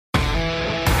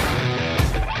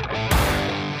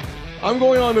I'm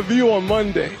going on The View on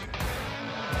Monday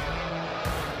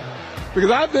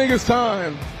because I think it's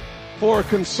time for a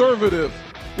conservative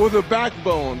with a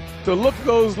backbone to look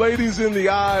those ladies in the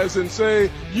eyes and say,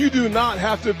 you do not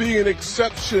have to be an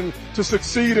exception to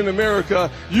succeed in America.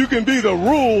 You can be the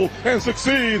rule and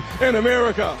succeed in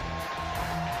America.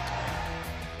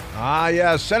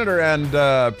 Yes, Senator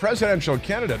and presidential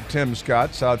candidate Tim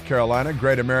Scott, South Carolina,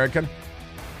 great American,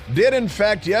 did in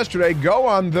fact yesterday go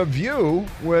on The View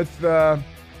with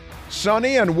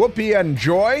Sonny and Whoopi and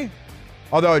Joy,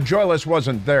 although Joyless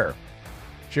wasn't there.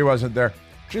 She wasn't there.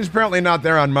 She's apparently not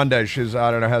there on Monday. She's,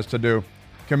 I don't know, has to do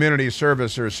community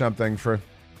service or something for,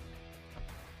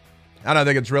 I don't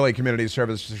think it's really community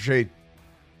service. She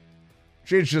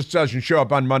just doesn't show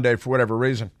up on Monday for whatever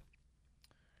reason.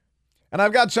 And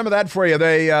I've got some of that for you.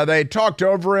 They talked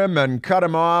over him and cut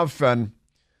him off, and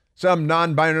some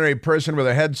non-binary person with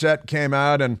a headset came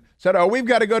out and said, oh, we've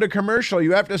got to go to commercial.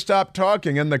 You have to stop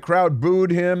talking. And the crowd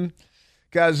booed him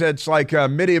because it's like a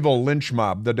medieval lynch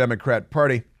mob, the Democrat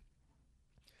Party.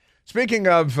 Speaking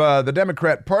of the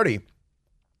Democrat Party,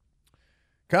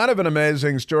 kind of an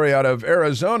amazing story out of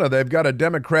Arizona. They've got a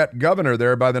Democrat governor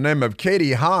there by the name of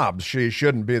Katie Hobbs. She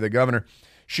shouldn't be the governor.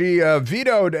 She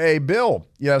vetoed a bill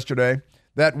yesterday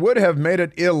that would have made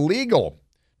it illegal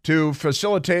to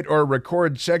facilitate or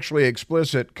record sexually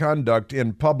explicit conduct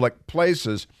in public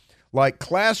places like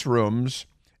classrooms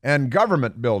and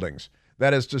government buildings.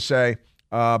 That is to say,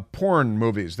 porn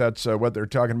movies. That's what they're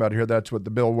talking about here. That's what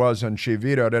the bill was, and she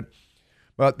vetoed it.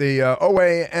 But the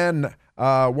OAN,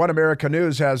 One America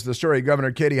News, has the story.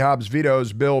 Governor Katie Hobbs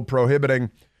vetoes bill prohibiting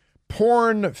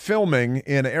porn filming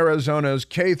in Arizona's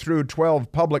K-12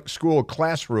 public school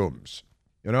classrooms.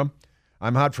 You know,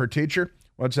 I'm hot for teacher.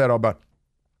 What's that all about?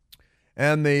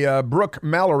 And the Brooke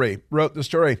Mallory wrote the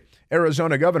story.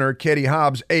 Arizona Governor Katie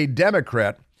Hobbs, a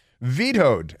Democrat,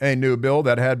 vetoed a new bill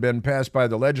that had been passed by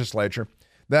the legislature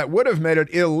that would have made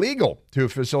it illegal to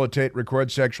facilitate, record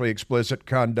sexually explicit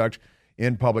conduct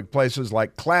in public places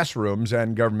like classrooms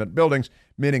and government buildings,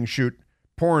 meaning shoot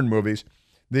porn movies.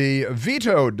 The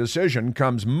veto decision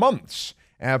comes months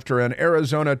after an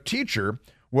Arizona teacher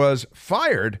was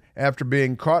fired after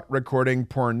being caught recording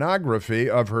pornography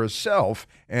of herself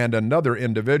and another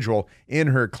individual in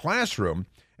her classroom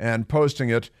and posting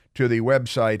it to the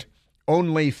website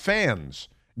OnlyFans.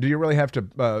 Do you really have to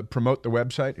promote the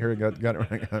website? Here, got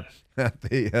it at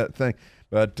the thing,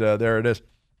 but there it is.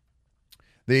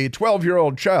 The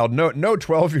 12-year-old child, no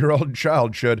 12-year-old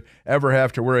child should ever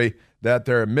have to worry that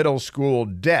their middle school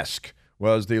desk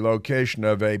was the location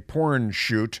of a porn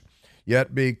shoot.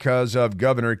 Yet because of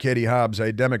Governor Katie Hobbs,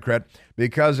 a Democrat,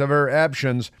 because of her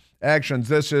actions,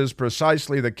 this is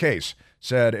precisely the case,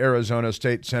 said Arizona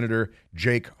State Senator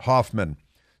Jake Hoffman.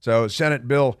 So Senate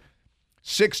Bill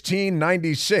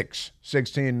 1696,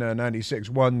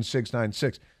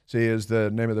 1696, see is the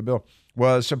name of the bill,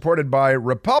 was supported by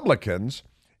Republicans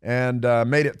and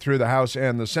made it through the House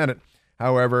and the Senate.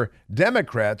 However,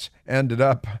 Democrats ended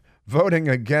up voting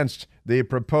against the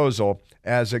proposal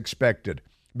as expected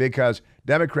because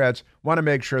Democrats want to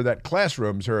make sure that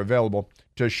classrooms are available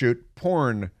to shoot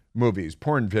porn movies,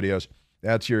 porn videos.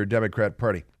 That's your Democrat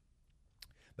Party.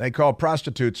 They call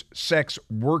prostitutes sex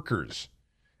workers.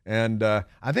 And I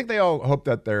think they all hope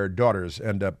that their daughters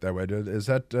end up that way. Is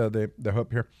that the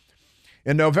hope here?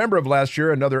 In November of last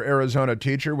year, another Arizona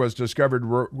teacher was discovered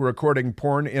recording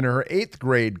porn in her 8th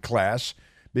grade class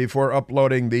before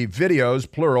uploading the videos,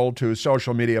 plural, to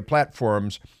social media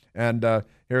platforms. And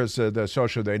here's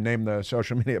they name the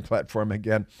social media platform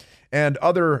again, and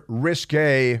other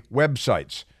risque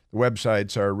websites. The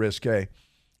websites are risque.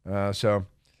 So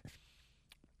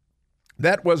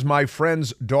that was my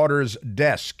friend's daughter's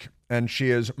desk, and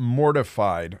she is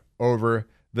mortified over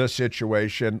the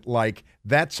situation. Like,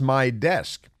 that's my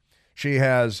desk. She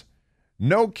has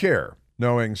no care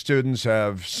knowing students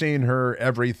have seen her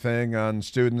everything on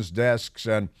students' desks.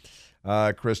 And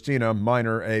Christina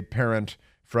Miner, a parent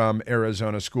from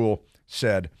Arizona school,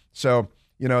 said. So,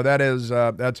 you know, that is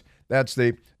that's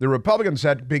the Republicans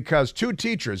said because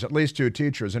at least two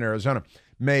teachers in Arizona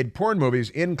made porn movies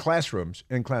in classrooms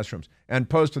and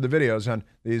posted the videos on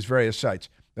these various sites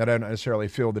that I don't necessarily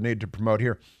feel the need to promote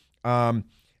here. And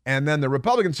then the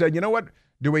Republicans said, you know what?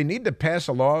 Do we need to pass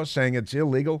a law saying it's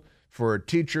illegal for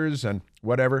teachers and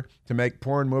whatever to make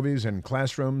porn movies in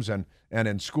classrooms and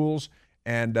in schools?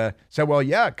 And said, well,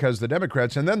 yeah, because the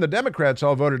Democrats. And then the Democrats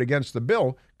all voted against the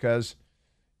bill because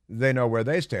they know where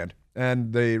they stand.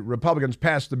 And the Republicans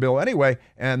passed the bill anyway,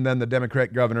 and then the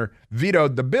Democrat governor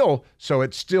vetoed the bill, so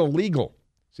it's still legal.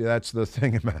 See, that's the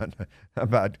thing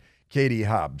about Katie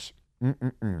Hobbs.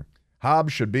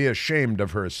 Hobbs should be ashamed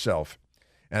of herself,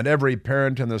 and every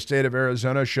parent in the state of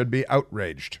Arizona should be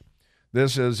outraged.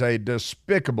 This is a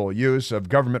despicable use of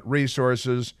government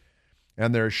resources,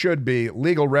 and there should be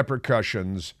legal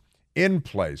repercussions in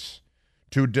place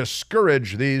to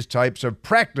discourage these types of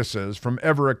practices from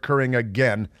ever occurring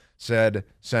again, said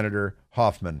Senator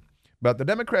Hoffman. But the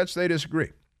Democrats, they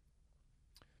disagree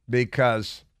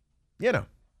because,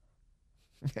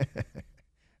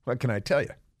 what can I tell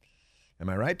you? Am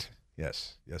I right?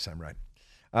 Yes, I'm right.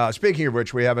 Speaking of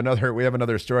which, we have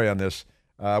another story on this.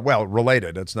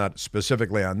 Related. It's not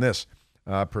specifically on this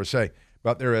per se,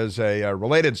 but there is a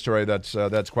related story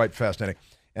that's quite fascinating,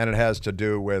 and it has to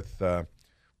do with a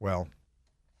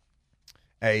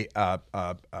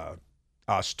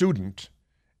student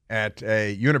at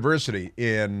a university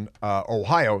in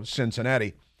Ohio,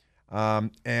 Cincinnati,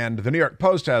 and the New York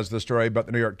Post has the story, but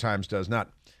the New York Times does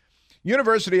not.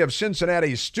 University of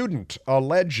Cincinnati student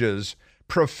alleges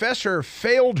professor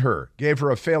failed her, gave her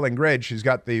a failing grade. She's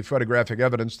got the photographic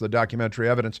evidence, the documentary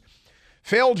evidence.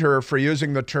 Failed her for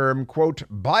using the term, quote,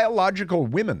 biological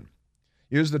women.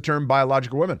 Use the term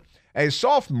biological women. A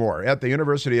sophomore at the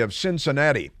University of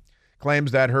Cincinnati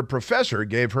claims that her professor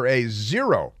gave her a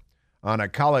 0 on a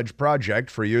college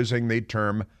project for using the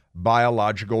term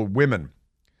biological women.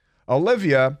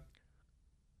 Olivia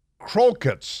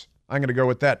Krolkitz, I'm going to go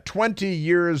with that, 20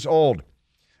 years old,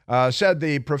 said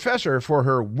the professor for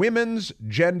her women's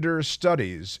gender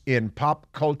studies in pop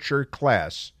culture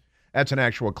class, that's an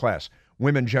actual class,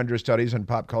 women gender studies and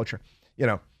pop culture.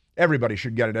 Everybody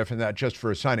should get an F in that just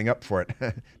for signing up for it,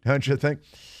 don't you think?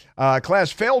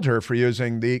 Class failed her for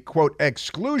using the, quote,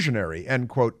 exclusionary, end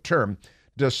quote, term,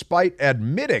 despite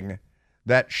admitting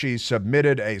that she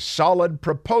submitted a solid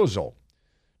proposal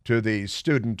to the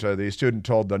student. The student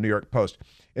told the New York Post.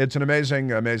 It's an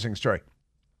amazing, amazing story.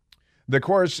 The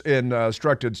course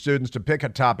instructed students to pick a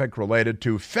topic related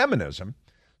to feminism.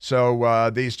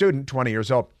 So the student, 20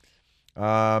 years old,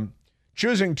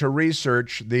 choosing to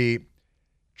research the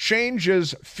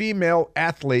changes female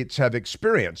athletes have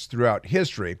experienced throughout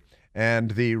history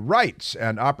and the rights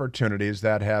and opportunities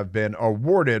that have been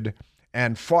awarded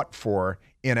and fought for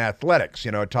in athletics,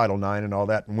 Title IX and all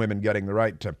that, and women getting the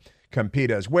right to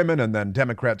compete as women, and then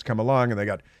Democrats come along and they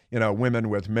got, women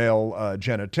with male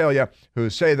genitalia who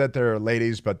say that they're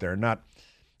ladies, but they're not.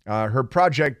 Her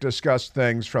project discussed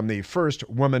things from the first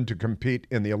woman to compete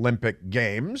in the Olympic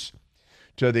Games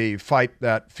to the fight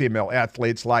that female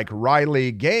athletes like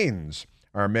Riley Gaines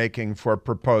are making for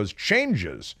proposed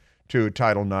changes to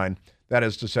Title IX. That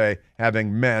is to say,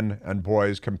 having men and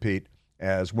boys compete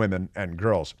as women and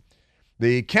girls.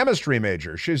 The chemistry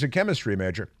major, she's a chemistry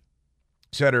major,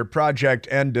 said her project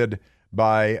ended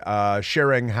by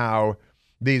sharing how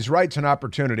these rights and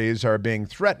opportunities are being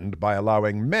threatened by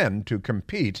allowing men to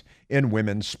compete in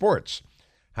women's sports.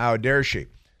 How dare she?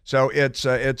 So it's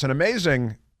an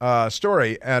amazing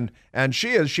story, and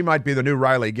she might be the new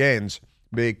Riley Gaines,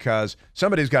 because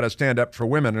somebody's got to stand up for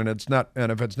women, and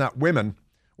if it's not women,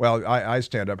 well, I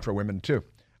stand up for women too.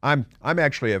 I'm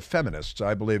actually a feminist.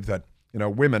 I believe that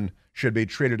women should be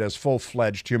treated as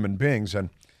full-fledged human beings and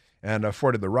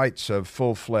afforded the rights of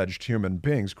full-fledged human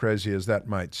beings, crazy as that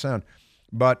might sound.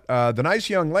 But the nice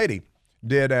young lady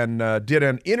did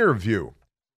an interview.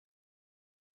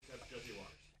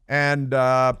 And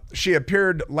she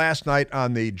appeared last night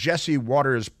on the Jesse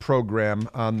Waters program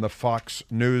on the Fox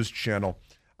News channel.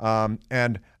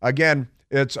 And again,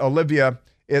 it's Olivia.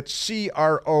 It's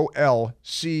Krolczyk.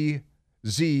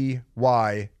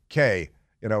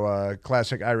 A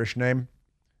classic Irish name.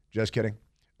 Just kidding.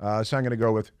 So I'm going to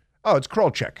go with, it's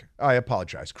Krolczyk. I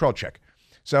apologize. Krolczyk.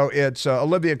 So it's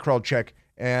Olivia Krolczyk,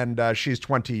 and she's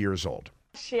 20 years old.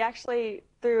 She actually,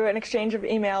 through an exchange of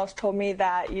emails, told me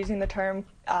that using the term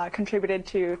contributed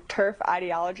to TERF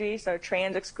ideology, so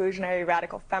trans exclusionary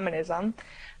radical feminism,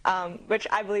 which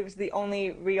I believe is the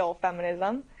only real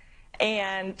feminism.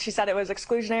 And she said it was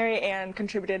exclusionary and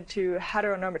contributed to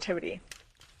heteronormativity.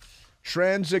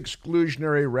 Trans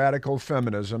exclusionary radical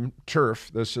feminism,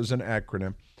 TERF, this is an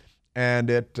acronym, and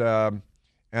it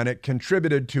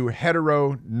contributed to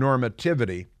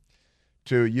heteronormativity,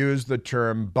 to use the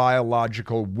term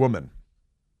biological woman.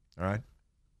 All right?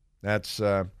 That's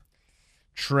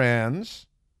trans,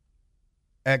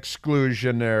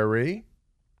 exclusionary,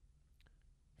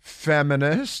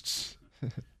 feminists.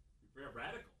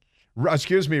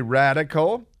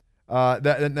 Radical.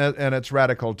 And it's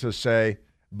radical to say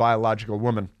biological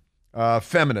woman.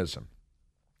 Feminism.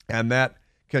 And that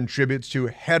contributes to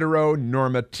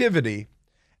heteronormativity,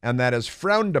 and that is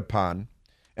frowned upon.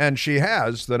 And she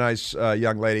has, the nice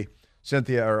young lady,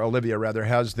 Olivia,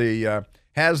 has the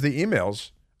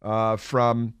emails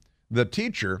from the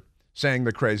teacher saying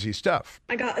the crazy stuff.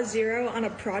 I got a 0 on a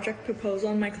project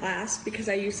proposal in my class because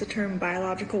I used the term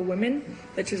biological women,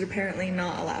 which is apparently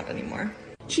not allowed anymore.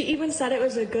 She even said it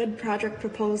was a good project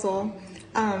proposal,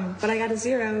 but I got a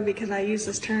 0 because I used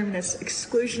this term and it's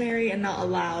exclusionary and not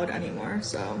allowed anymore,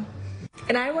 so.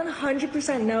 And I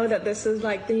 100% know that this is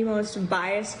like the most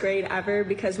biased grade ever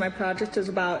because my project is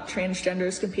about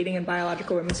transgenders competing in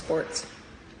biological women's sports.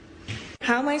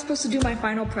 How am I supposed to do my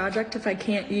final project if I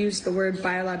can't use the word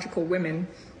biological women?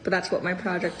 But that's what my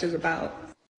project is about.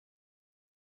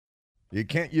 You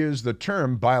can't use the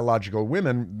term biological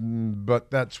women,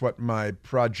 but that's what my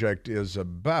project is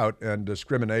about, and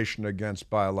discrimination against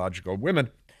biological women.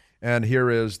 And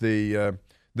here is the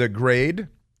grade,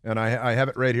 and I have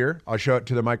it right here. I'll show it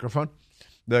to the microphone.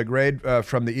 The grade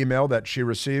from the email that she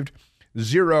received,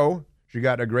 0. She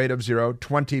got a grade of 0,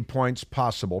 20 points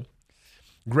possible.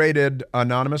 Graded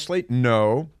anonymously,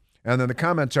 no. And then the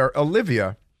comments are,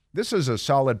 Olivia, this is a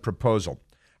solid proposal.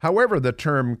 However, the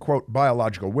term, quote,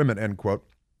 biological women, end quote,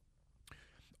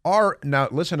 are, now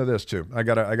listen to this too. I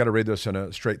gotta read this in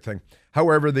a straight thing.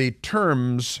 However, the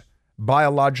terms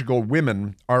biological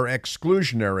women are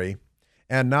exclusionary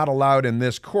and not allowed in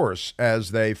this course as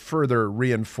they further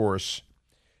reinforce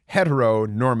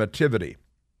heteronormativity.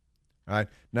 All right.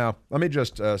 Now, let me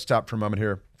just stop for a moment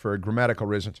here for grammatical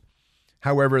reasons.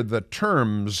 However, the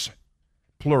terms,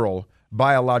 plural,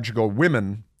 biological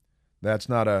women, that's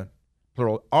not a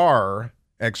plural, are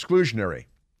exclusionary.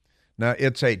 Now,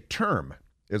 it's a term.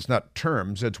 It's not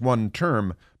terms. It's one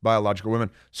term, biological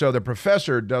women. So the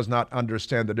professor does not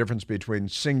understand the difference between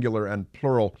singular and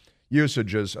plural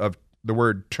usages of the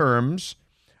word terms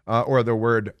or the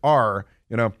word are.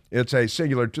 You know, it's a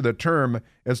singular to the term.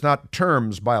 It's not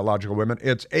terms, biological women.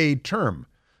 It's a term.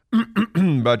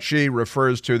 But she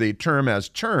refers to the term as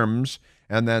terms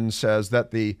and then says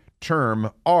that the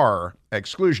term are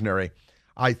exclusionary.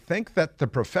 I think that the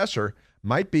professor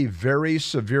might be very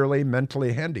severely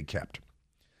mentally handicapped.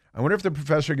 I wonder if the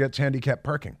professor gets handicapped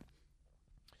parking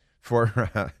for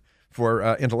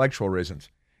intellectual reasons.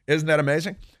 Isn't that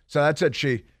amazing? So that's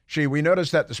it. We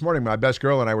noticed that this morning. My best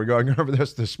girl and I were going over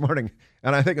this morning,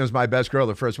 and I think it was my best girl,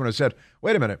 the first one, who said,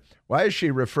 wait a minute, why is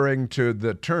she referring to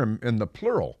the term in the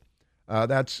plural?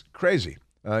 That's crazy.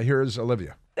 Here's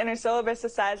Olivia. In her syllabus,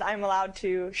 it says I'm allowed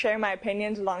to share my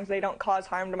opinions as long as they don't cause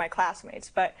harm to my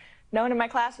classmates. But no one in my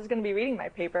class was going to be reading my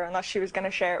paper unless she was going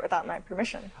to share it without my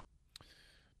permission.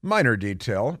 Minor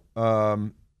detail.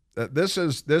 This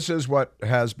is what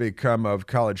has become of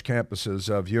college campuses,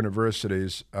 of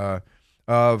universities,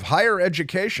 of higher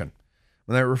education.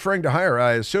 When they're referring to higher,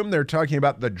 I assume they're talking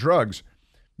about the drugs,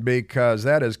 because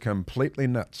that is completely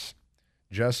nuts.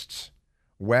 Just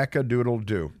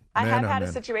whack-a-doodle-do. I have had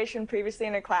a situation previously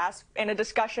in a class. In a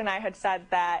discussion, I had said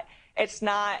that it's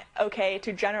not okay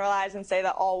to generalize and say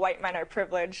that all white men are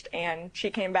privileged, and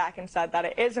she came back and said that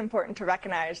it is important to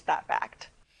recognize that fact.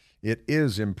 It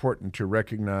is important to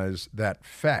recognize that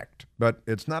fact, but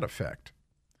it's not a fact.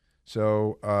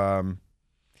 So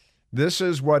this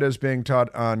is what is being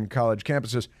taught on college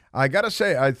campuses. I got to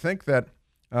say, I think that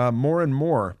more and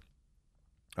more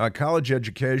college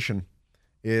education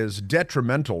is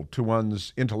detrimental to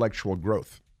one's intellectual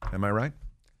growth. Am I right?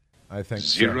 I think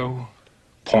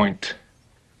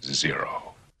 0.0.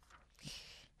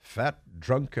 Fat,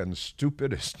 drunk, and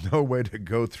stupid is no way to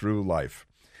go through life.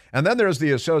 And then there's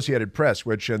the Associated Press,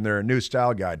 which in their new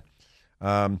style guide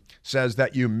says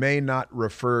that you may not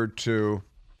refer to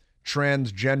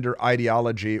transgender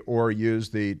ideology or use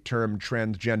the term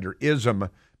transgenderism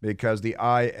because the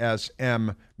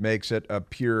ISM makes it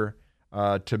appear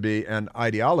to be an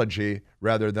ideology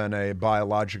rather than a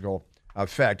biological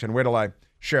effect. And wait till I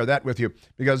share that with you,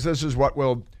 because this is what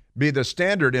will be the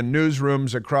standard in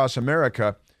newsrooms across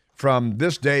America from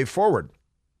this day forward.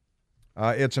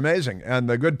 It's amazing. And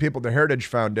the good people at the Heritage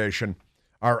Foundation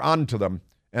are onto them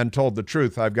and told the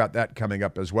truth. I've got that coming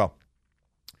up as well.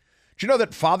 Do you know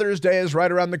that Father's Day is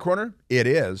right around the corner? It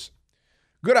is.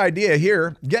 Good idea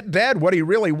here. Get Dad what he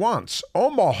really wants.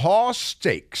 Omaha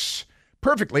Steaks.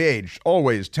 Perfectly aged,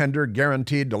 always tender,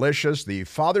 guaranteed delicious. The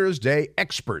Father's Day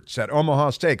experts at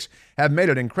Omaha Steaks have made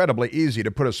it incredibly easy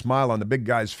to put a smile on the big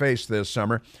guy's face this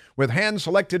summer with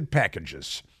hand-selected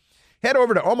packages. Head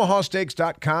over to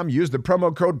omahasteaks.com. Use the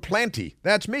promo code PLANTY.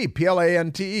 That's me,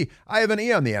 Plante. I have an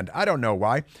E on the end. I don't know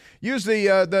why. Use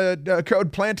the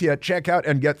code PLANTY at checkout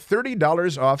and get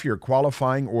 $30 off your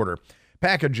qualifying order.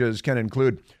 Packages can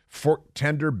include fork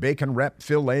tender, bacon wrap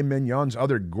filet mignons,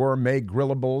 other gourmet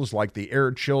grillables like the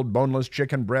air-chilled boneless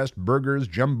chicken breast, burgers,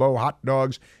 jumbo hot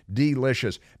dogs,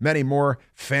 delicious. Many more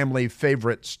family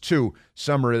favorites, too.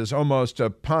 Summer is almost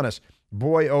upon us.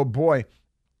 Boy, oh boy.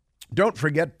 Don't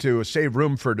forget to save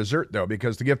room for dessert, though,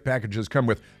 because the gift packages come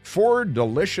with 4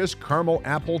 delicious caramel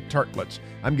apple tartlets.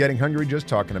 I'm getting hungry just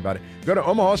talking about it. Go to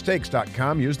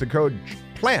omahasteaks.com, use the code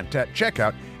PLANT at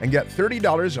checkout, and get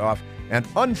 $30 off an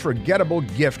unforgettable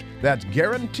gift that's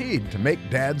guaranteed to make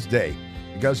Dad's day.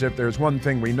 Because if there's one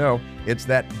thing we know, it's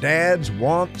that dads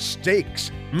want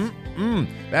steaks.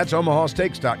 That's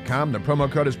omahasteaks.com. The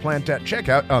promo code is PLANT at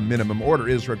checkout. A minimum order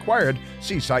is required.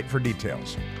 See site for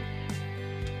details.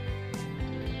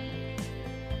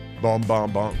 Boom,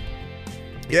 boom, boom.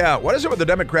 Yeah, what is it with the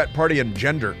Democrat Party and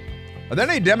gender? Are there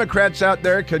any Democrats out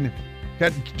there?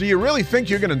 Do you really think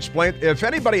you can explain? If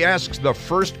anybody asks the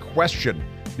first question,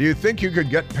 do you think you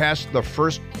could get past the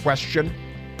first question?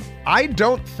 I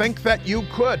don't think that you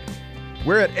could.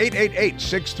 We're at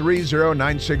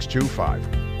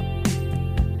 888-630-9625.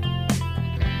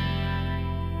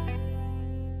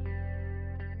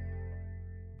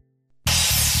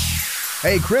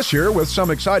 Hey, Chris here with some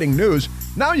exciting news.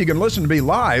 Now you can listen to me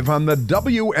live on the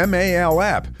WMAL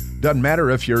app. Doesn't matter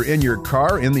if you're in your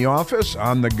car, in the office,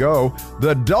 on the go.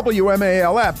 The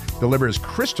WMAL app delivers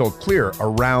crystal clear,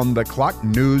 around-the-clock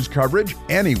news coverage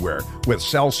anywhere with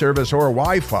cell service or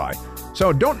Wi-Fi.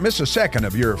 So don't miss a second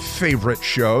of your favorite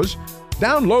shows.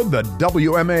 Download the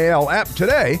WMAL app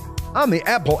today on the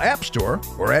Apple App Store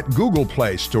or at Google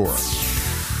Play Store.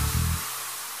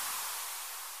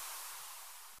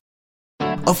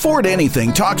 Afford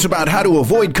Anything talks about how to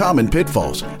avoid common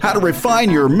pitfalls, how to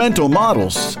refine your mental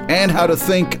models, and how to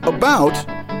think about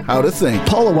how to think.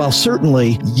 Paula, while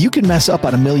certainly you can mess up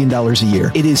on $1 million a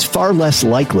year, it is far less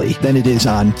likely than it is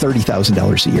on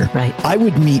 $30,000 a year. Right. I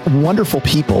would meet wonderful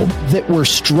people that were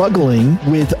struggling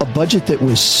with a budget that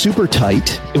was super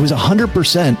tight. It was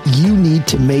 100% you need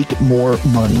to make more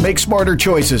money. Make smarter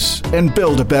choices and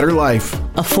build a better life.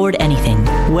 Afford Anything,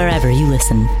 wherever you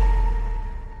listen.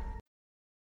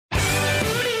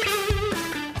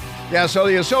 Yeah, so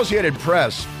the Associated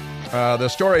Press, the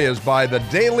story is by the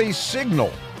Daily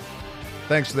Signal.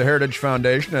 Thanks to the Heritage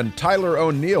Foundation and Tyler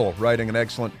O'Neill writing an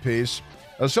excellent piece.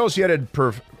 Associated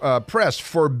Press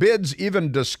forbids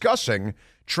even discussing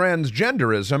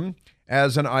transgenderism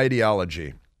as an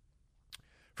ideology.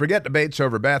 Forget debates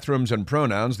over bathrooms and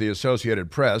pronouns. The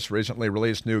Associated Press recently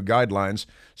released new guidelines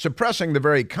suppressing the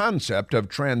very concept of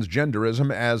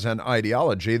transgenderism as an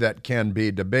ideology that can be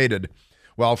debated,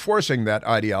 while forcing that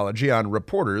ideology on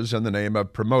reporters in the name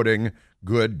of promoting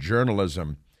good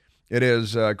journalism. It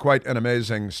is quite an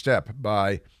amazing step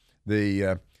by the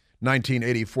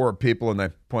 1984 people, and they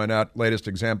point out latest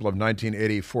example of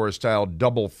 1984-style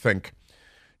doublethink.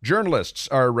 Journalists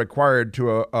are required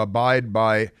to abide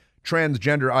by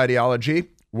transgender ideology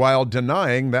while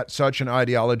denying that such an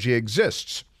ideology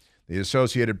exists. The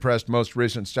Associated Press most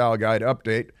recent style guide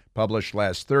update, published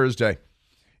last Thursday,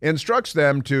 instructs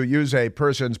them to use a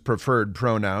person's preferred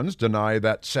pronouns, deny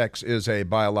that sex is a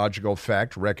biological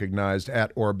fact recognized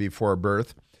at or before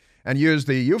birth, and use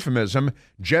the euphemism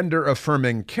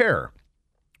gender-affirming care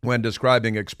when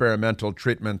describing experimental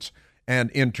treatments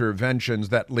and interventions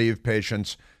that leave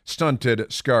patients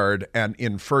stunted, scarred, and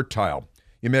infertile.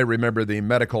 You may remember the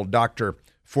medical doctor,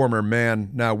 former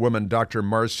man, now woman, Dr.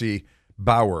 Marcy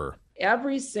Bauer.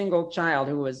 Every single child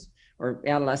or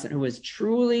adolescent who was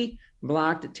truly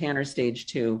blocked at Tanner stage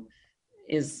 2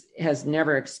 has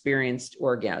never experienced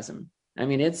orgasm. I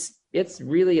mean, it's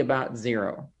really about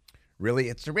zero. Really,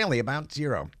 it's really about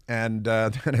zero. And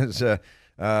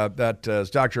that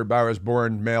is Dr. Bauer's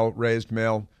born male, raised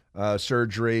male,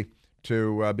 surgery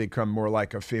to become more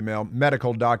like a female.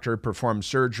 Medical doctor performs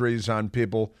surgeries on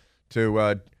people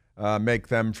to make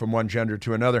them from one gender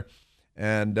to another,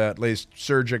 and at least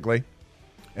surgically.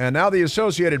 And now the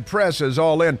Associated Press is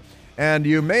all in. And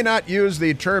you may not use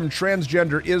the term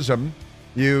transgenderism.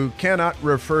 You cannot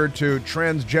refer to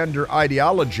transgender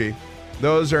ideology.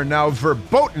 Those are now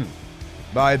verboten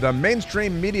by the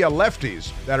mainstream media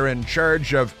lefties that are in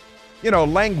charge of,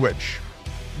 language.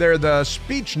 They're the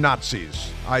speech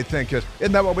Nazis, I think.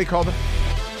 Isn't that what we call them?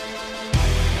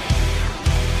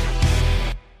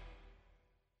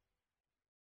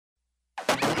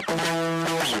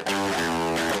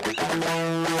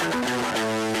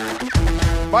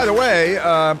 By the way,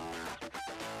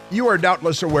 you are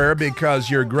doubtless aware, because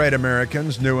you're great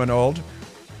Americans, new and old.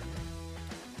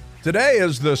 Today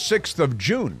is the 6th of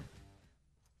June.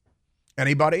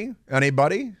 Anybody?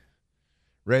 Anybody?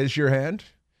 Raise your hand.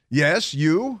 Yes,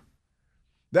 you.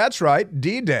 That's right,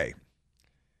 D-Day.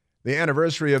 the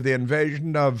anniversary of the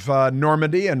invasion of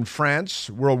Normandy in France,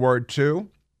 World War II.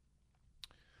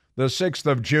 The 6th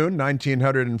of June,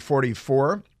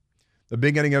 1944, the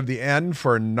beginning of the end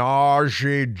for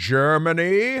Nazi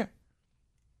Germany.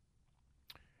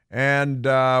 And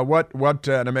what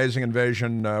an amazing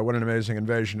invasion! What an amazing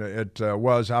invasion it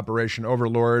was, Operation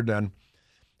Overlord. And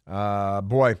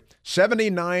boy,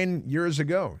 79 years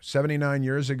ago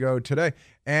today.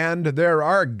 And there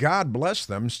are, God bless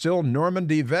them, still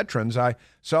Normandy veterans. I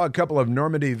saw a couple of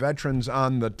Normandy veterans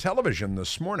on the television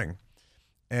this morning.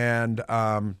 And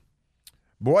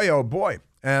boy, oh boy.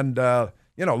 And,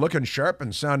 looking sharp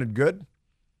and sounded good.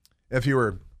 If you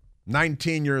were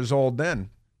 19 years old then,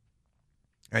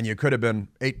 and you could have been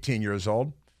 18 years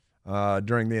old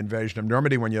during the invasion of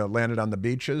Normandy when you landed on the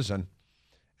beaches. And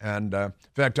in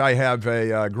fact, I have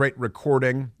a great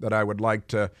recording that I would like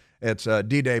to, it's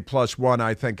D-Day +1.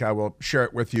 I think I will share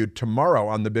it with you tomorrow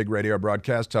on the big radio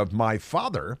broadcast of my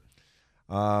father,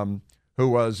 who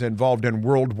was involved in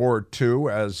World War II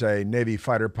as a Navy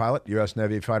fighter pilot, U.S.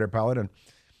 Navy fighter pilot.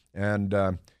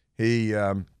 And he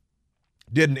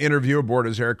did an interview aboard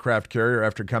his aircraft carrier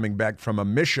after coming back from a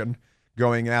mission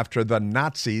going after the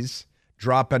Nazis,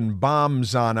 dropping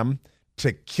bombs on them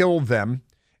to kill them.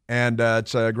 And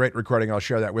it's a great recording. I'll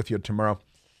share that with you tomorrow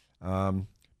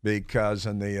because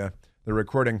in the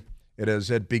recording,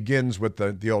 it begins with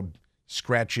the old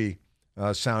scratchy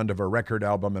sound of a record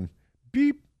album and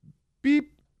beep,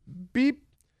 beep, beep.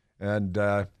 And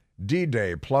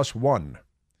D-Day +1,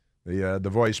 the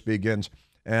voice begins.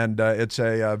 And it's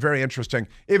a very interesting,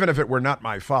 even if it were not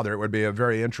my father, it would be a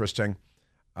very interesting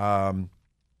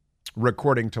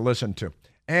recording to listen to.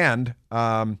 And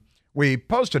we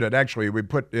posted it, actually, we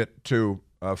put it to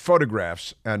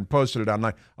photographs and posted it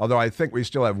online, although I think we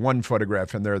still have one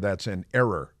photograph in there that's in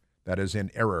error. That is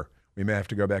in error. We may have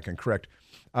to go back and correct.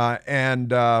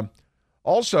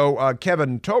 Also,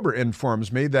 Kevin Tober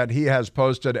informs me that he has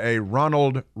posted a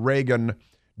Ronald Reagan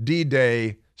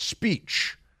D-Day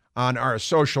speech on our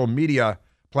social media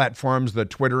platforms, the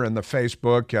Twitter and the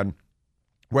Facebook, and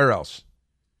where else?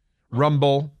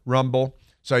 Rumble.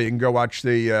 So you can go watch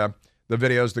the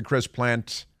videos, the Chris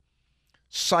Plant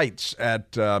sites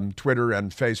at Twitter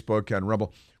and Facebook and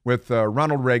Rumble with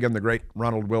Ronald Reagan, the great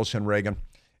Ronald Wilson Reagan,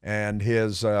 and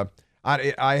his.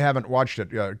 I haven't watched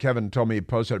it. Kevin told me he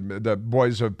posted the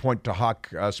Boys of Pointe du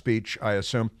Hoc speech, I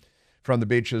assume, from the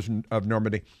beaches of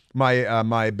Normandy.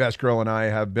 My best girl and I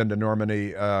have been to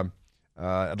Normandy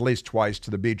at least twice, to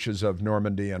the beaches of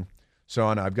Normandy and so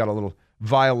on. I've got a little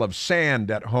vial of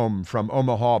sand at home from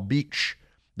Omaha Beach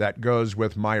that goes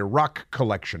with my rock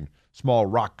collection, small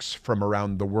rocks from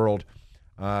around the world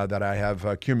that I have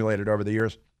accumulated over the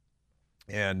years.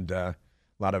 And a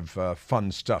lot of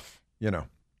fun stuff,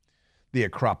 the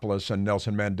Acropolis and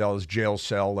Nelson Mandela's jail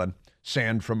cell and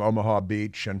sand from Omaha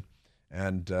Beach and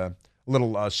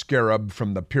little scarab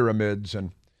from the pyramids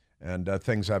and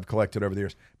things I've collected over the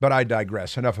years. But I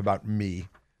digress. Enough about me.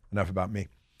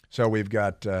 So we've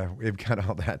got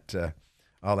all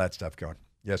that stuff going.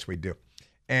 Yes, we do.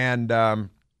 And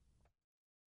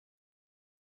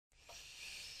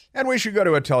we should go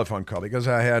to a telephone call because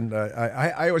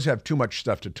I always have too much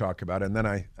stuff to talk about, and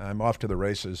then I'm off to the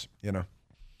races,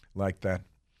 like that.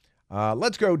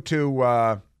 Let's go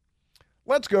to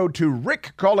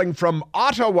Rick calling from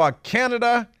Ottawa,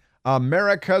 Canada,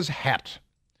 America's hat.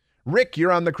 Rick,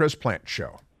 you're on the Chris Plant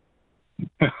Show.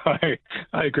 Hi,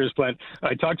 Chris Plant.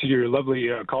 I talked to your lovely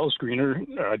call screener,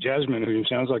 Jasmine, who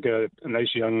sounds like a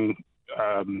nice young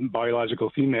biological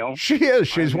female. She is.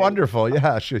 She's wonderful.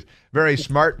 Yeah, she's very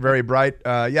smart, very bright.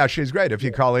 Yeah, she's great. If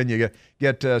you call in, you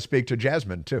get to speak to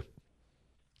Jasmine, too.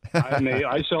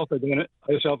 I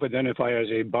self-identify as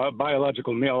a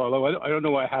biological male, although I don't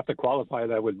know why I have to qualify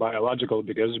that with biological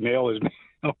because male is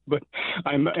male. But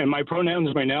and my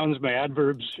pronouns, my nouns, my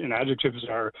adverbs and adjectives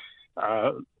are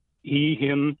he,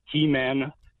 him, he,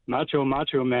 man, macho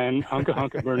man,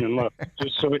 hunka, burn and love.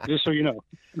 Just so you know.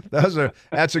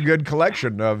 That's a good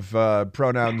collection of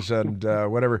pronouns and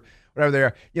whatever they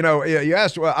are. You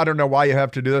asked, well, I don't know why you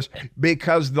have to do this,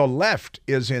 because the left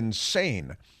is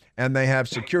insane. And they have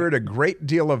secured a great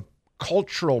deal of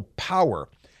cultural power,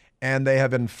 and they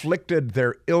have inflicted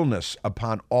their illness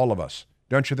upon all of us.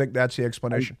 Don't you think that's the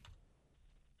explanation?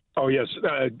 Oh, yes.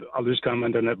 I'll just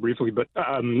comment on that briefly. But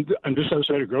I'm just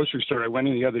outside a grocery store. I went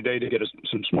in the other day to get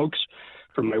some smokes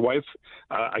for my wife.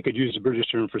 I could use the British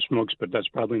term for smokes, but that's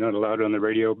probably not allowed on the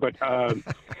radio. But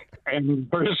and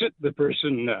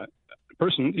the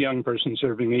young person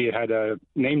serving me had a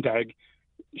name tag.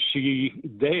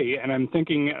 They, and I'm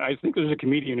thinking, I think there's a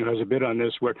comedian who has a bit on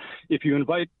this where if you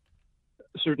invite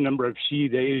certain number of she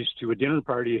days to a dinner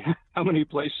party, how many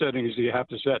place settings do you have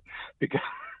to set? Because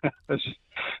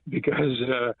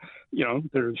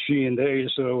there's she and they,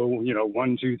 so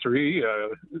 1, 2, 3,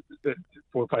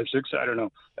 4, 5, 6. I don't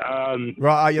know.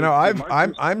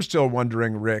 I'm still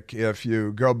wondering, Rick, if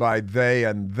you go by they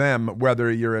and them,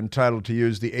 whether you're entitled to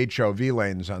use the HOV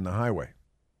lanes on the highway.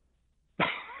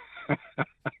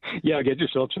 Yeah, get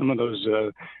yourself some of those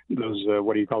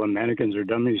what do you call them, mannequins or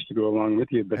dummies to go along with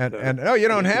you. But no, you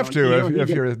don't have to if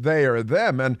you're they or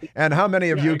them. And how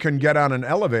many of you can get on an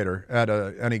elevator at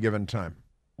any given time?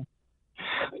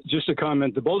 Just a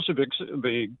comment: the Bolsheviks,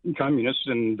 the communists,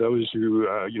 and those who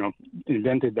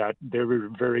invented that, they were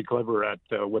very clever at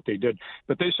what they did.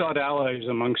 But they sought allies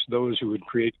amongst those who would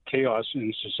create chaos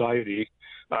in society.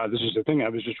 This is the thing, I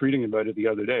was just reading about it the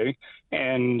other day,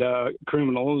 and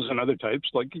criminals and other types,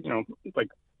 like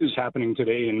is happening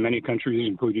today in many countries,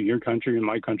 including your country and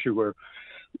my country, where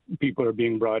people are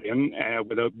being brought in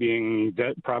without being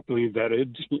properly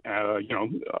vetted.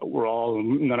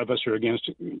 None of us are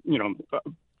against,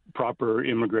 proper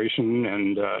immigration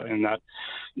and that.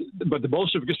 But the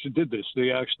Bolsheviks did this.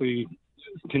 They actually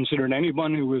considered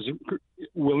anyone who was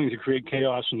willing to create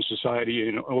chaos in society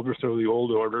and overthrow the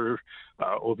old order,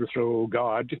 overthrow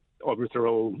God,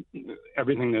 overthrow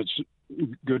everything that's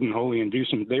good and holy and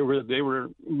decent. They were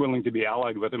willing to be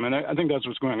allied with them, and I think that's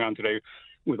what's going on today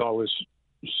with all this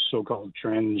so-called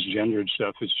transgendered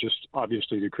stuff. It's just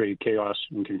obviously to create chaos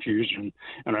and confusion,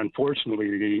 and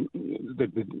unfortunately,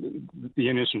 the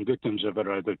innocent victims of it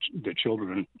are the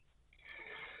children.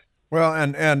 Well,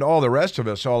 and all the rest of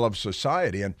us, all of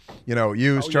society, and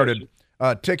you started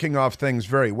ticking off things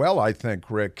very well, I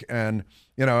think, Rick, and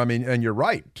and you're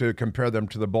right to compare them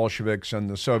to the Bolsheviks and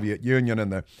the Soviet Union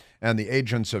and the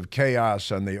agents of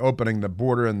chaos and the opening the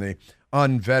border and the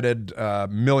unvetted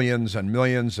millions and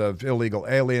millions of illegal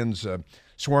aliens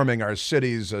swarming our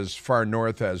cities as far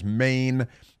north as Maine,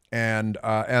 and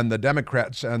the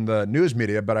Democrats and the news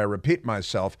media, but I repeat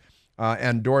myself,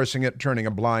 endorsing it, turning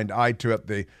a blind eye to it,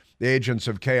 the agents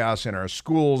of chaos in our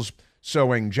schools,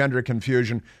 sowing gender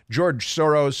confusion, George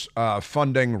Soros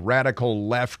funding radical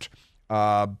left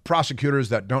prosecutors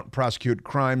that don't prosecute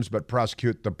crimes but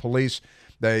prosecute the police.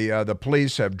 The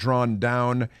police have drawn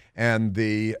down and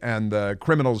the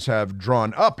criminals have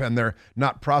drawn up, and they're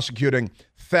not prosecuting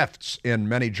thefts in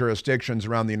many jurisdictions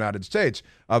around the United States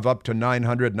of up to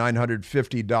 $900,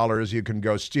 $950 you can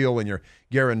go steal, and you're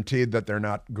guaranteed that they're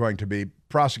not going to be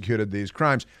prosecuted, these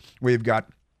crimes. We've got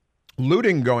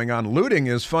looting going on. Looting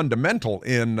is fundamental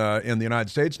in the United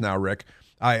States now, Rick.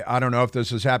 I don't know if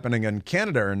this is happening in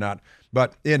Canada or not,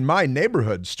 but in my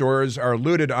neighborhood, stores are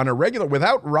looted on a regular,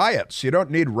 without riots. You don't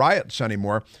need riots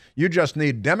anymore. You just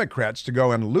need Democrats to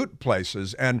go and loot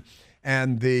places. And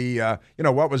the,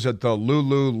 what was it, the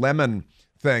Lululemon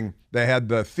thing? They had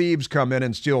the thieves come in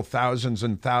and steal thousands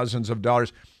and thousands of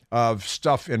dollars of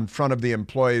stuff in front of the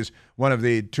employees.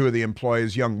 Two of the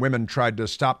employees, young women, tried to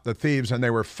stop the thieves, and they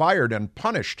were fired and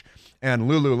punished. And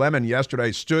Lululemon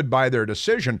yesterday stood by their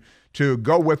decision to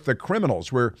go with the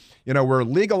criminals. We're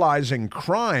legalizing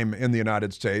crime in the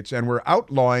United States, and we're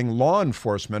outlawing law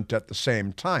enforcement at the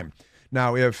same time.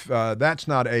 Now, if that's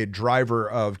not a driver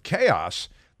of chaos,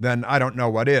 then I don't know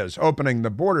what is. Opening the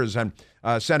borders and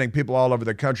sending people all over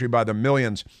the country by the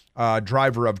millions,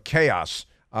 driver of chaos.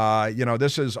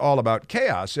 This is all about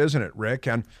chaos, isn't it, Rick?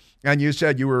 And you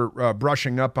said you were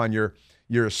brushing up on your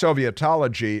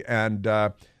Sovietology and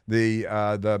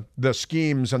the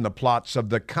schemes and the plots of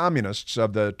the communists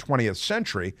of the 20th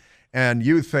century, and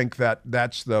you think that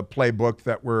that's the playbook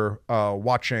that we're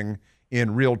watching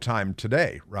in real time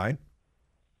today, right?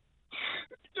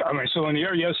 So in the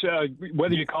air, yes,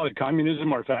 whether you call it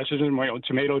communism or fascism,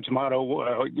 tomato,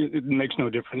 it makes no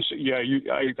difference. Yeah,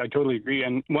 I totally agree.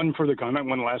 And one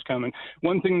last comment.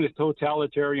 One thing the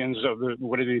totalitarians of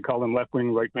what do you call them, left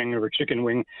wing, right wing, or chicken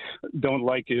wing, don't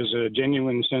like is a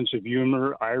genuine sense of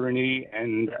humor, irony,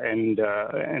 and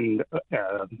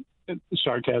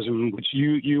sarcasm, which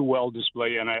you well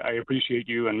display, and I appreciate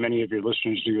you and many of your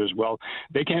listeners do as well.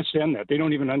 They can't stand that. They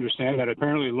don't even understand that.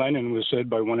 Apparently Lenin was said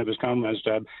by one of his comrades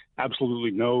to have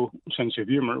absolutely no sense of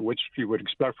humor, which you would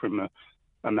expect from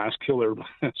a mass killer.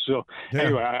 So yeah.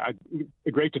 Anyway,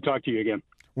 great to talk to you again.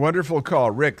 Wonderful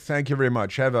call, Rick. Thank you very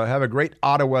much. Have a great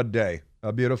Ottawa day,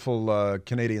 a beautiful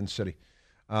Canadian city.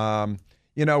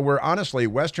 We're honestly,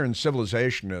 Western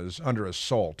civilization is under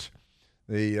assault.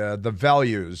 The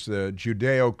values, the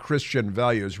Judeo-Christian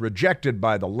values rejected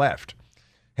by the left,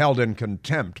 held in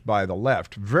contempt by the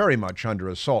left, very much under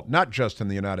assault, not just in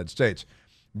the United States,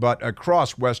 but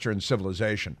across Western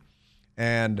civilization.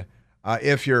 And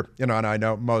if you're, and I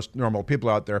know most normal people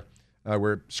out there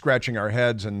we're scratching our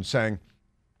heads and saying,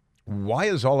 why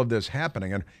is all of this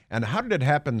happening? And how did it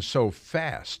happen so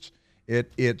fast?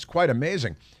 It's quite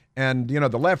amazing. And,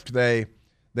 the left, they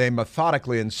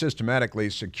methodically and systematically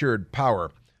secured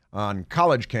power on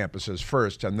college campuses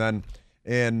first, and then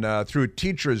through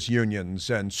teachers' unions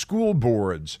and school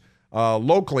boards.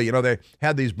 Locally, they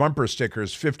had these bumper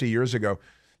stickers 50 years ago,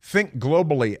 think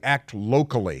globally, act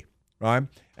locally, right?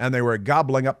 And they were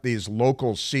gobbling up these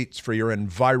local seats for your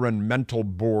environmental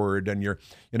board and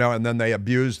and then they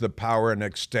abuse the power and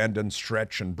extend and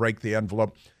stretch and break the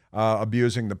envelope,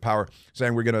 abusing the power,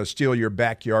 saying we're going to steal your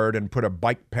backyard and put a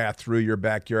bike path through your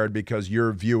backyard because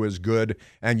your view is good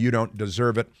and you don't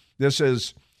deserve it. This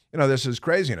is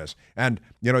craziness. And,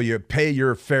 you pay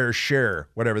your fair share,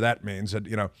 whatever that means.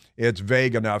 It's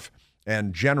vague enough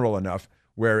and general enough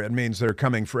where it means they're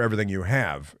coming for everything you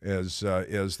have is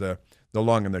the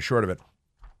long and the short of it.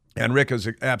 And Rick is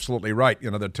absolutely right,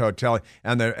 the totality,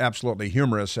 and they're absolutely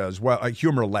humorless as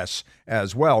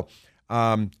well.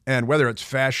 And whether it's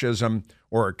fascism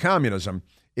or communism,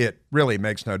 it really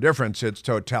makes no difference. It's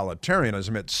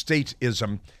totalitarianism, it's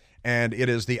statism, and it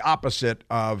is the opposite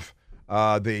of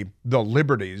the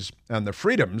liberties and the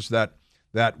freedoms that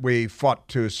we fought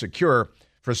to secure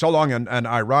for so long. And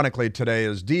ironically, today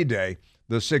is D-Day,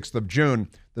 the 6th of June,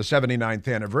 the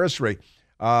 79th anniversary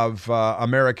of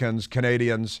Americans,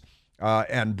 Canadians,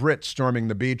 and Brits storming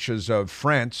the beaches of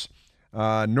France,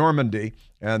 Normandy,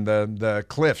 and the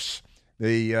cliffs,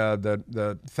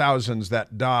 the thousands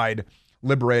that died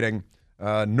liberating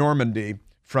Normandy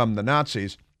from the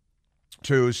Nazis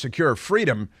to secure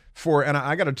freedom and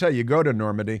I got to tell you, go to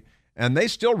Normandy, and they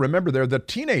still remember there. The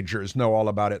teenagers know all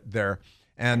about it there,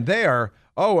 and they are,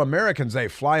 Americans. They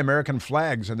fly American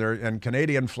flags and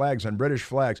Canadian flags and British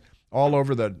flags all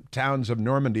over the towns of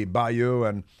Normandy,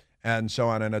 Bayeux, and so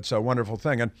on, and it's a wonderful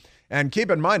thing. And keep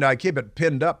in mind, I keep it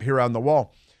pinned up here on the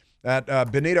wall,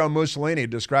 that Benito Mussolini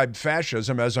described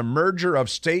fascism as a merger of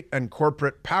state and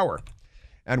corporate power.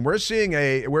 And we're seeing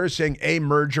a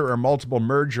merger or multiple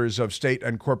mergers of state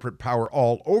and corporate power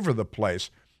all over the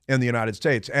place in the United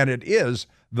States. And it is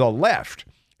the left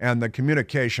and the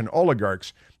communication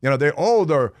oligarchs.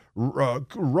 The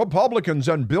Republicans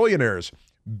and billionaires.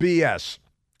 BS.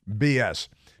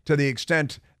 To the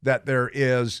extent that there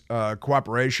is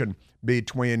cooperation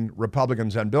between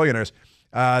Republicans and billionaires,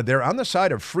 they're on the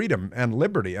side of freedom and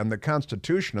liberty and the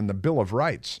Constitution and the Bill of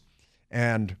Rights.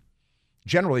 And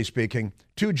generally speaking,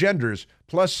 two genders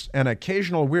plus an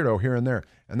occasional weirdo here and there.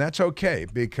 And that's okay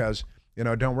because,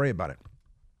 don't worry about it.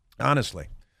 Honestly,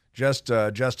 just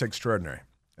extraordinary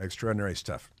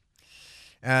stuff.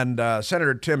 And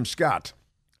Senator Tim Scott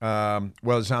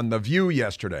was on The View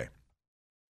yesterday.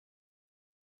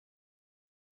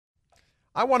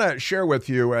 I want to share with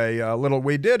you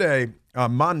we did a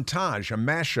montage, a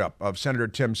mashup of Senator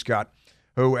Tim Scott,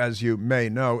 who, as you may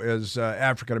know, is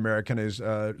African-American. He's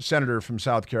a senator from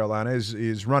South Carolina.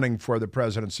 He's running for the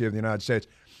presidency of the United States.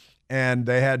 And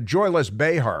they had Joyless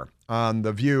Behar on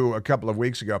The View a couple of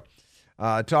weeks ago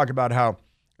talk about how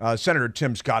Senator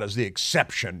Tim Scott is the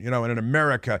exception, in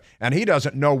America. And he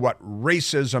doesn't know what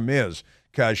racism is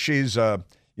because she's a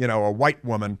white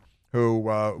woman who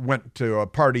went to a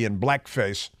party in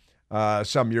blackface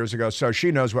some years ago. So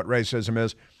she knows what racism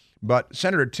is. But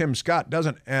Senator Tim Scott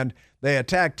doesn't. And they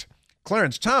attacked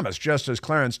Clarence Thomas, Justice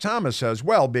Clarence Thomas as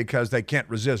well, because they can't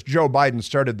resist. Joe Biden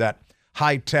started that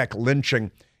high-tech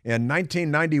lynching in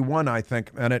 1991, I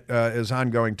think, and it is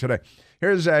ongoing today.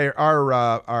 Here's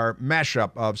our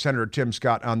mashup of Senator Tim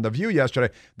Scott on The View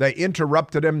yesterday. They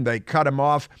interrupted him. They cut him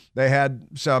off. They had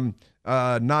some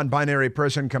non-binary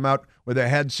person come out with a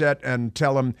headset and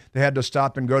tell him they had to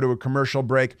stop and go to a commercial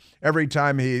break. Every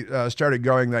time he started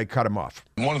going, they cut him off.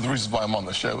 One of the reasons why I'm on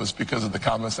the show is because of the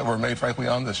comments that were made, frankly,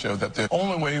 on the show, that the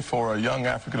only way for a young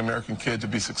African-American kid to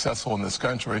be successful in this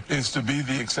country is to be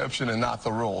the exception and not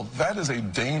the rule. That is a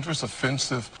dangerous,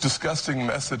 offensive, disgusting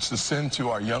message to send to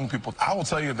our young people. I will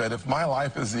tell you that if my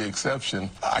life is the exception,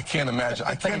 I can't imagine.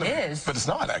 But it is. But it's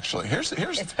not, actually. It's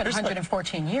been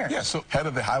 114 years. Yeah, so head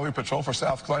of the Highway Patrol for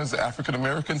South Carolina is the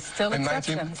African-American. Still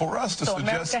exception. For us to suggest...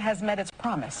 America has met its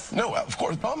promise. No, of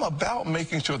course. I'm about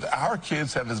making sure that our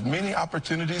kids have as many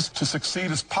opportunities to succeed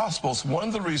as possible. It's one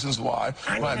of the reasons why...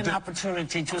 I need an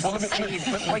opportunity to succeed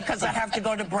because I have to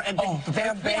go to...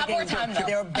 they're begging.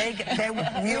 They're begging.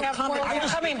 We're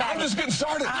coming back. I'm just getting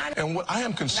started. And what I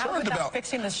am concerned about...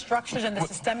 fixing the structures and the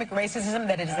systemic racism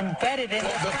that is embedded in...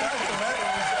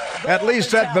 At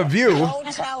least at The View.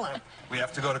 Don't tell him. We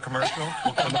have to go to commercial.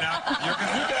 We'll come down. You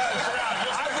guys...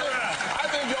 I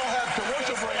think y'all have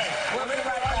commercial breaks.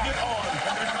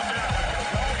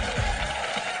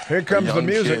 Here comes young the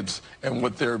music. kids and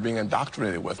what they're being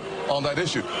indoctrinated with on that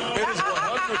issue. It is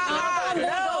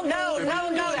 100%.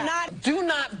 No, do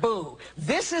not boo.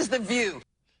 This is The View.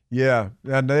 Yeah,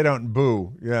 and they don't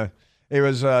boo. Yeah. He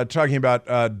was talking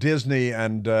about Disney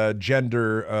and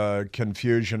gender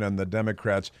confusion and the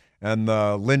Democrats, and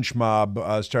the lynch mob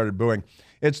started booing.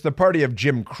 It's the party of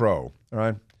Jim Crow, all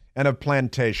right, and of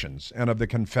plantations and of the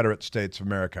Confederate States of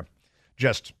America.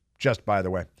 Just by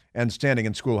the way, and standing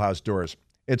in schoolhouse doors.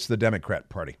 It's the Democrat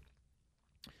Party.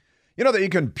 You know that you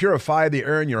can purify the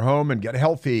air in your home and get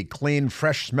healthy, clean,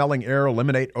 fresh-smelling air,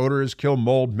 eliminate odors, kill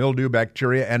mold, mildew,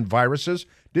 bacteria, and viruses?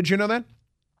 Did you know that?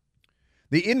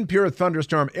 The Impure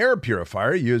Thunderstorm air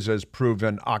purifier uses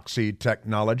proven Oxy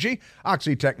technology.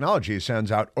 Oxy technology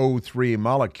sends out O3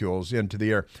 molecules into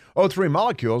the air. O3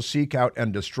 molecules seek out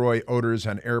and destroy odors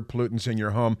and air pollutants in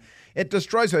your home. It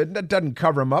destroys it. It doesn't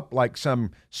cover them up like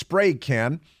some spray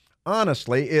can.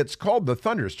 Honestly, it's called the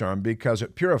Thunderstorm because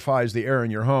it purifies the air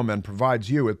in your home and provides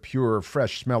you with pure,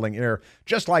 fresh-smelling air,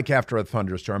 just like after a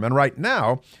thunderstorm. And right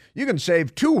now, you can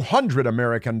save $200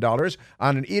 American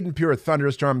on an Eden Pure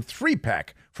Thunderstorm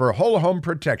 3-pack for whole home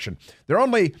protection. They're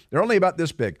only about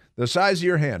this big, the size of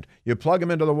your hand. You plug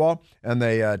them into the wall, and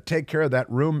they take care of that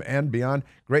room and beyond.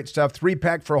 Great stuff.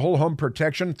 3-pack for whole home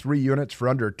protection, 3 units for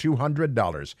under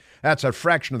 $200. That's a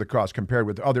fraction of the cost compared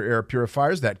with other air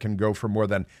purifiers that can go for more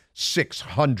than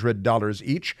 $600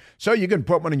 each. So you can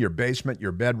put one in your basement,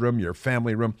 your bedroom, your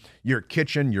family room, your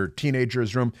kitchen, your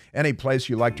teenager's room, any place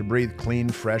you like to breathe clean,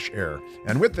 fresh air.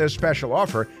 And with this special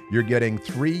offer, you're getting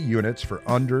 3 units for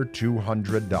under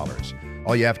 $200.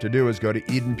 All you have to do is go to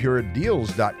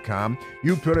EdenPureDeals.com.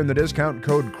 You put in the discount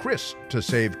code Chris to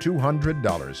save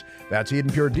 $200. That's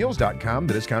EdenPureDeals.com.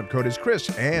 The discount code is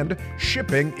Chris, and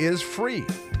shipping is free.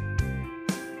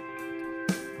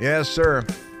 Yes, sir.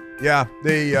 Yeah,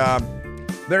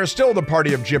 they're still the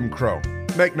party of Jim Crow.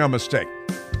 Make no mistake.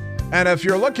 And if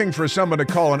you're looking for someone to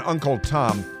call an Uncle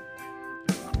Tom,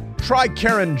 try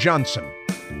Karen Johnson.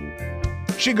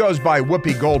 She goes by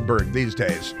Whoopi Goldberg these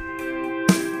days.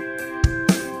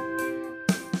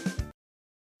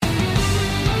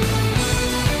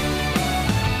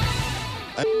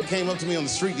 A came up to me on the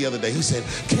street the other day. He said,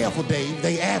 "Careful, Dave,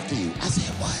 they after you." I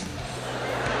said, "What?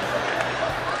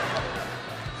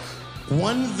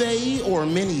 One they or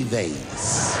many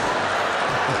theys?"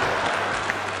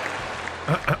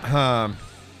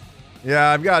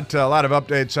 Yeah, I've got a lot of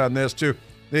updates on this, too.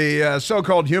 The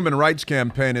so-called Human Rights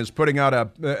Campaign is putting out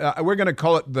we're going to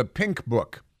call it the Pink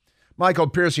Book. Michael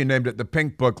Piercy named it the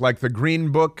Pink Book, like the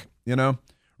Green Book,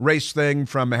 race thing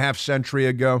from a half century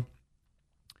ago.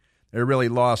 They're really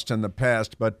lost in the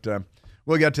past, but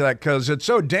we'll get to that because it's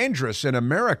so dangerous in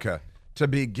America to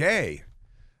be gay.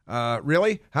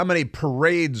 Really? How many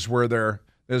parades were there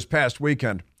this past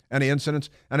weekend? Any incidents?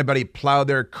 Anybody plow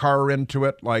their car into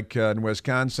it, like in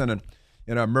Wisconsin, and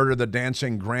murder the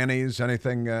dancing grannies?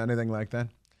 Anything like that?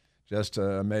 Just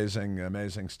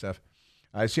amazing stuff.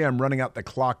 I see I'm running out the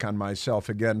clock on myself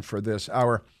again for this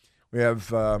hour. We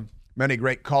have many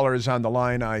great callers on the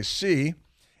line, I see.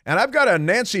 And I've got a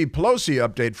Nancy Pelosi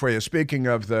update for you, speaking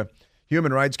of the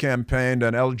Human Rights Campaign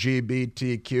and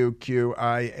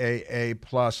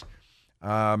LGBTQIAA+.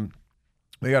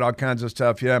 We got all kinds of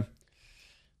stuff, yeah.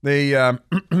 The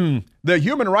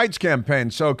Human Rights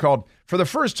Campaign, so-called, for the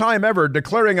first time ever,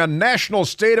 declaring a national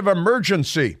state of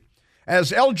emergency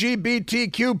as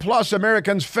LGBTQ+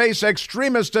 Americans face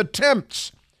extremist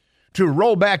attempts to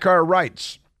roll back our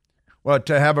rights. What,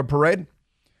 to have a parade?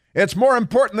 It's more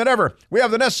important than ever. We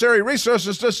have the necessary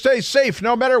resources to stay safe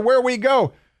no matter where we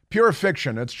go. Pure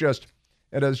fiction. It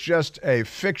is just a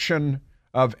fiction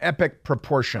of epic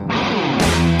proportion.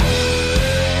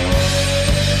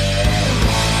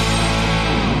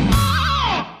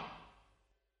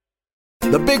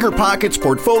 The Bigger Pockets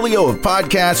portfolio of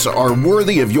podcasts are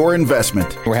worthy of your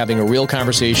investment. We're having a real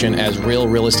conversation as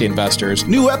real estate investors.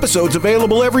 New episodes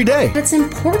available every day. It's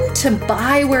important to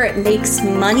buy where it makes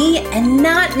money and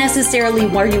not necessarily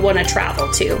where you want to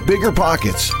travel to. Bigger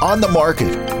Pockets, On the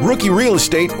Market, Rookie Real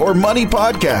Estate, or Money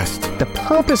Podcast. The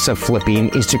purpose of flipping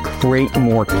is to create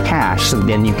more cash so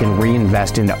then you can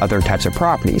reinvest into other types of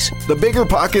properties. The Bigger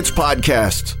Pockets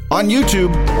Podcast on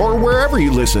YouTube or wherever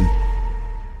you listen.